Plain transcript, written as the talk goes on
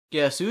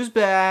Guess who's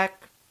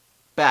back?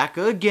 Back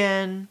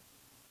again.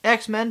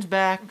 X-Men's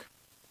back.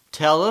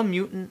 Tell a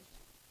mutant.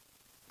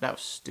 That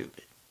was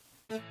stupid.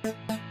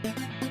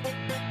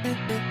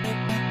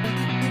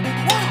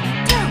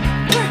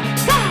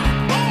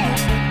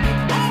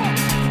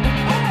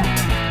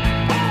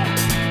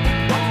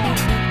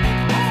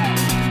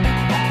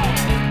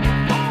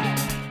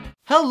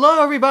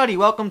 Hello everybody,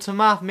 welcome to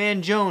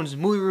MaffmanJones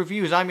Movie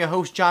Reviews. I'm your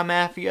host John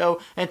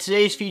Maffio, and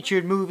today's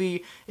featured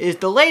movie is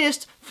the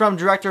latest from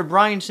director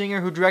Bryan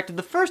Singer, who directed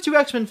the first two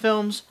X-Men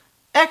films,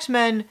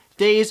 X-Men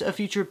Days of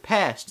Future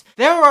Past.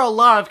 There were a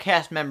lot of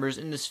cast members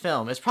in this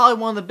film. It's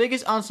probably one of the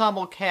biggest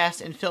ensemble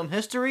casts in film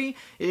history.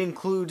 It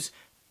includes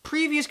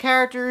previous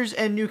characters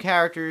and new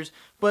characters,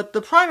 but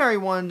the primary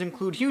ones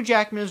include Hugh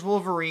Jackman as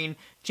Wolverine,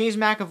 James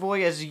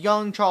McAvoy as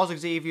young Charles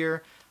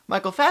Xavier,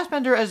 Michael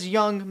Fassbender as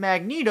young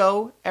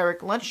Magneto,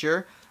 Eric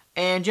Lehnsherr,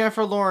 and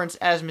Jennifer Lawrence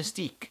as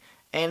Mystique.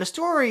 And the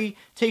story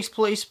takes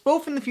place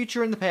both in the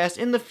future and the past.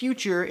 In the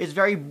future, it's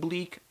very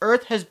bleak.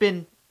 Earth has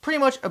been pretty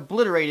much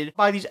obliterated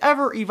by these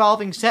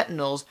ever-evolving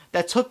Sentinels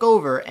that took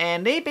over,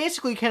 and they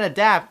basically can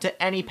adapt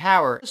to any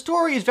power. The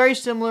story is very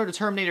similar to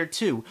Terminator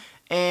 2,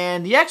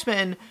 and the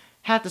X-Men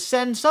have to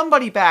send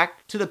somebody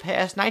back to the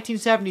past,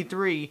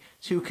 1973,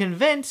 to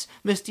convince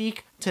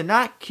Mystique to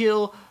not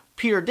kill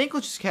Peter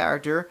Dinklage's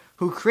character,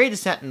 who created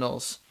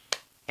Sentinels.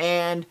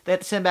 And they have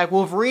to send back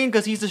Wolverine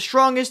because he's the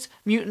strongest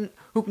mutant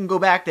who can go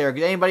back there,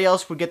 because anybody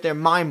else would get their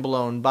mind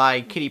blown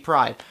by Kitty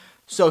Pryde.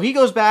 So he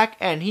goes back,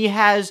 and he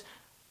has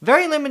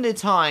very limited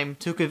time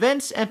to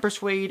convince and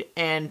persuade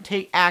and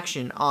take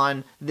action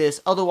on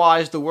this,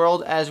 otherwise the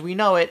world as we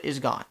know it is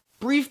gone.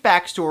 Brief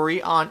backstory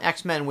on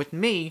X-Men with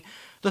me.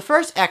 The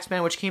first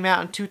X-Men, which came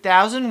out in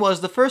 2000,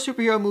 was the first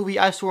superhero movie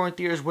I saw in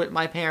theaters with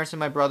my parents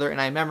and my brother,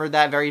 and I remember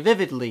that very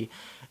vividly.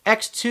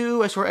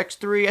 X2, I saw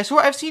X3,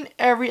 I've seen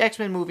every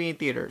X-Men movie in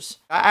theaters.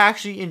 I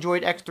actually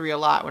enjoyed X3 a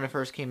lot when it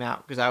first came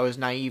out, because I was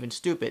naive and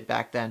stupid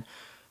back then.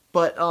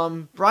 But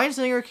Bryan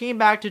Singer came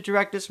back to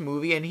direct this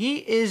movie, and he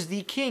is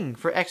the king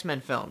for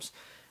X-Men films.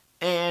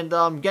 And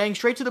getting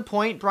straight to the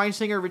point, Bryan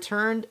Singer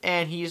returned,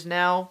 and he's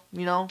now,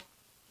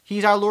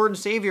 he's our Lord and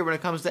Savior when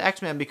it comes to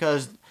X-Men,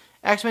 because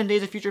X-Men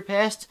Days of Future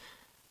Past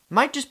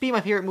might just be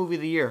my favorite movie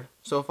of the year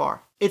so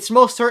far. It's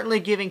most certainly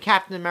giving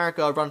Captain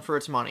America a run for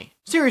its money.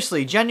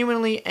 Seriously,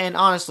 genuinely, and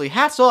honestly,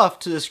 hats off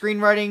to the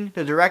screenwriting,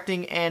 the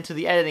directing, and to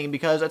the editing,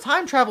 because a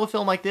time travel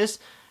film like this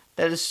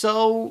that is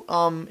so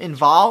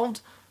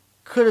involved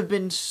could have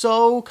been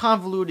so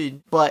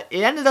convoluted, but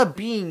it ended up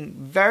being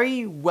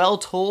very well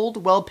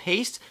told, well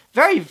paced,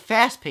 very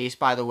fast paced,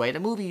 by the way. The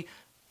movie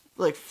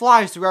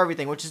flies through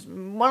everything, which is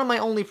one of my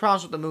only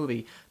problems with the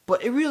movie,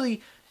 but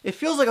it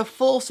feels like a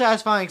full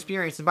satisfying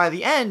experience, and by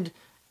the end,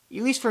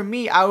 at least for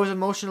me, I was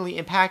emotionally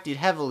impacted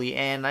heavily,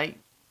 and I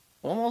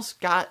almost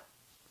got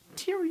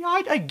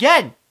teary-eyed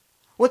again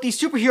with these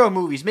superhero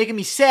movies, making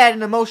me sad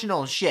and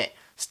emotional and shit.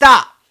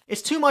 Stop!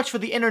 It's too much for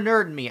the inner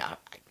nerd in me.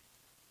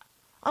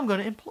 I'm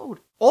gonna implode.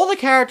 All the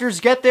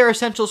characters get their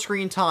essential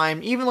screen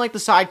time, even like the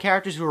side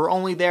characters who are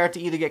only there to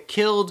either get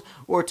killed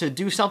or to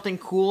do something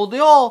cool. They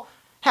all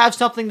have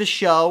something to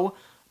show.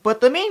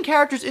 But the main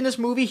characters in this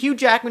movie, Hugh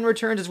Jackman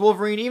returns as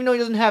Wolverine, even though he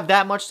doesn't have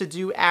that much to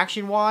do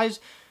action-wise.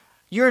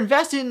 You're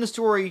invested in the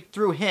story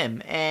through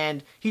him,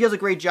 and he does a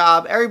great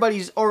job.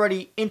 Everybody's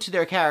already into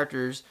their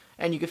characters,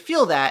 and you can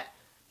feel that,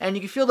 and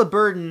you can feel the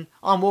burden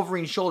on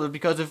Wolverine's shoulders,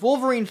 because if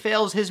Wolverine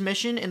fails his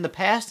mission in the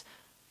past,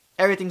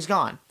 everything's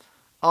gone.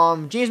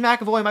 James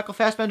McAvoy and Michael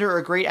Fassbender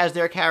are great as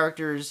their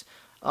characters.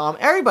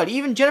 Everybody,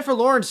 even Jennifer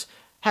Lawrence,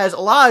 has a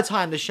lot of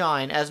time to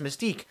shine as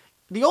Mystique.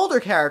 The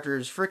older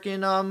characters,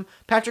 frickin'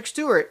 Patrick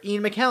Stewart,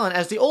 Ian McKellen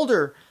as the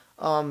older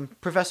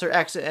Professor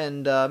X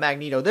and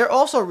Magneto, they're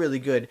also really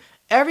good.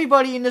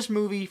 Everybody in this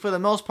movie, for the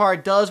most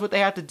part, does what they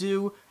have to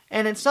do,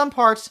 and in some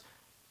parts,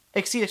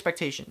 exceed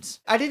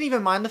expectations. I didn't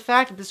even mind the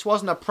fact that this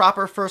wasn't a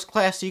proper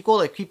first-class sequel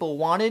like people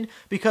wanted,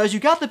 because you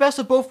got the best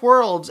of both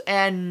worlds,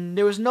 and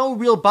there was no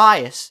real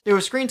bias. There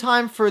was screen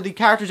time for the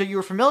characters that you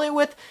were familiar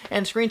with,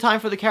 and screen time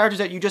for the characters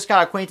that you just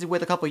got acquainted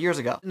with a couple years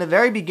ago. In the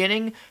very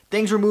beginning,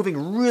 things were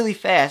moving really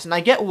fast, and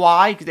I get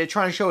why, because they're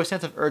trying to show a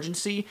sense of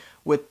urgency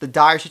with the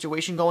dire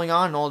situation going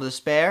on and all the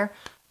despair.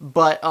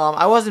 But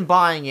I wasn't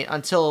buying it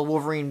until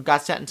Wolverine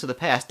got sent into the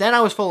past. Then I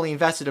was fully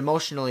invested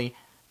emotionally,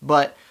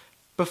 but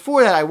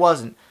before that I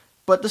wasn't.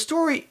 But the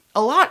story,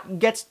 a lot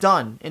gets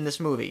done in this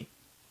movie,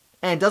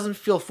 and it doesn't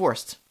feel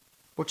forced,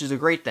 which is a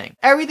great thing.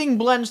 Everything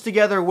blends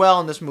together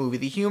well in this movie.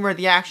 The humor,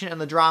 the action,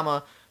 and the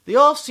drama, they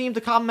all seem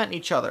to complement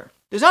each other.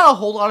 There's not a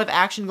whole lot of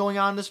action going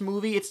on in this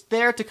movie. It's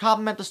there to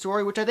complement the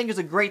story, which I think is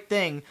a great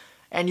thing,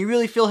 and you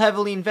really feel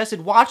heavily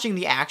invested watching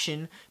the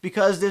action,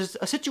 because there's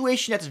a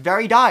situation that's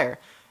very dire.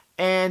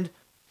 And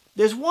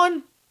there's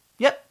one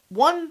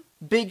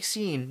big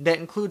scene that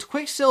includes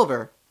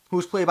Quicksilver,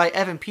 who's played by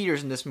Evan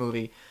Peters in this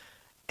movie.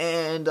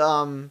 And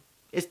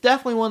it's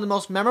definitely one of the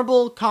most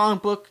memorable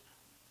comic book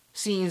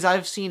scenes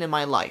I've seen in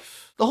my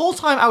life. The whole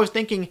time I was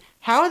thinking,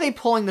 how are they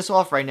pulling this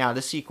off right now,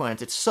 this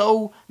sequence? It's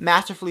so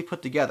masterfully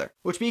put together.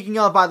 Which, speaking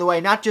of, by the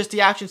way, not just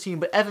the action scene,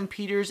 but Evan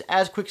Peters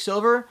as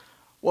Quicksilver,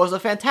 was a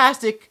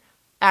fantastic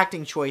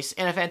acting choice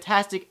and a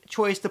fantastic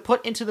choice to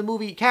put into the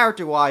movie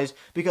character-wise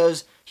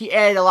because he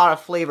added a lot of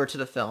flavor to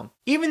the film.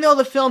 Even though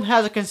the film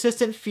has a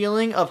consistent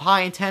feeling of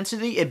high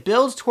intensity, it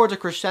builds towards a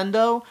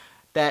crescendo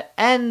that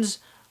ends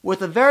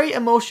with a very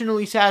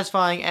emotionally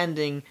satisfying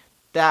ending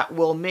that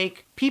will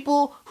make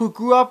people who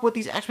grew up with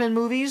these X-Men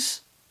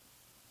movies,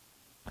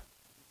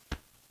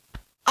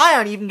 I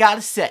don't even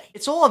gotta say.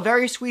 It's all a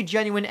very sweet,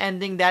 genuine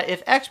ending that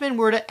if X-Men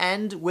were to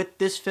end with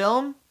this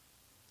film,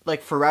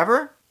 like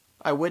forever,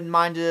 I wouldn't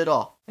mind it at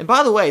all. And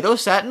by the way,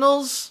 those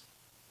Sentinels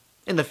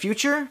in the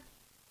future,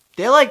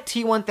 they're like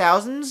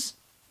T-1000s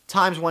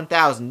times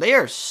 1000. They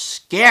are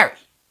scary.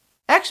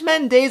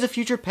 X-Men Days of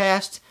Future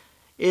Past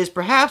is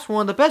perhaps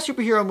one of the best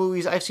superhero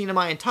movies I've seen in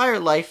my entire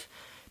life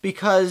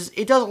because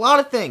it does a lot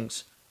of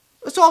things.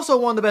 It's also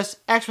one of the best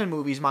X-Men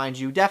movies, mind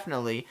you,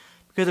 definitely,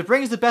 because it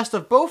brings the best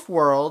of both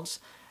worlds,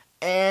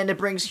 and it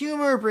brings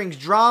humor, it brings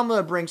drama,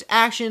 it brings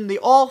action. They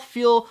all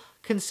feel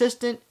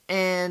consistent,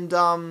 and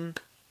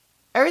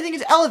everything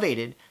is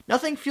elevated.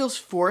 Nothing feels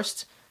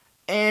forced,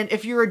 and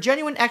if you're a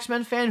genuine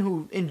X-Men fan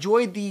who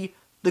enjoyed the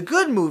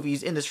good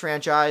movies in this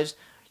franchise,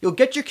 you'll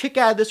get your kick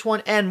out of this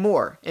one and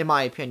more, in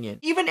my opinion.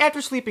 Even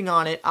after sleeping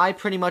on it, I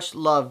pretty much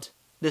loved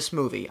this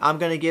movie. I'm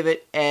going to give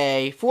it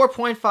a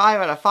 4.5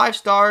 out of 5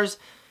 stars.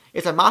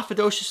 It's a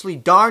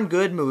mafficiously darn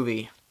good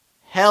movie.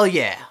 Hell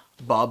yeah,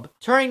 bub.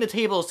 Turning the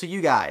tables to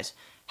you guys.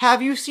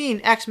 Have you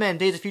seen X-Men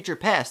Days of Future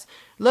Past?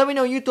 Let me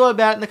know what you thought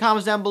about it in the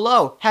comments down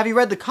below. Have you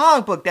read the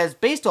comic book that it's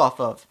based off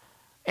of?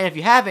 And if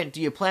you haven't, do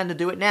you plan to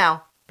do it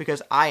now?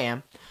 Because I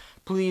am.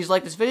 Please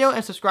like this video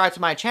and subscribe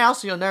to my channel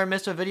so you'll never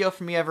miss a video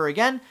from me ever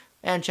again.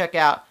 And check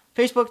out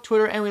Facebook,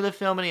 Twitter, and We Live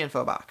Film in the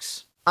info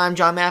box. I'm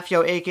John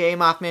Maffio, aka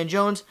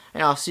MaffmanJones,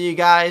 and I'll see you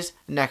guys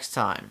next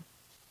time.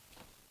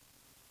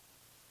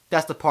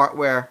 That's the part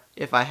where,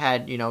 if I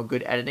had, you know,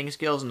 good editing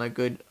skills and a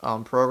good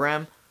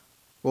program,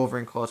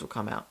 Wolverine claws will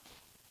come out.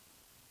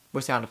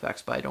 With sound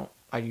effects, but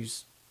I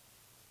use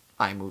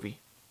iMovie.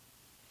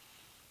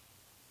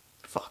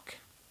 Fuck.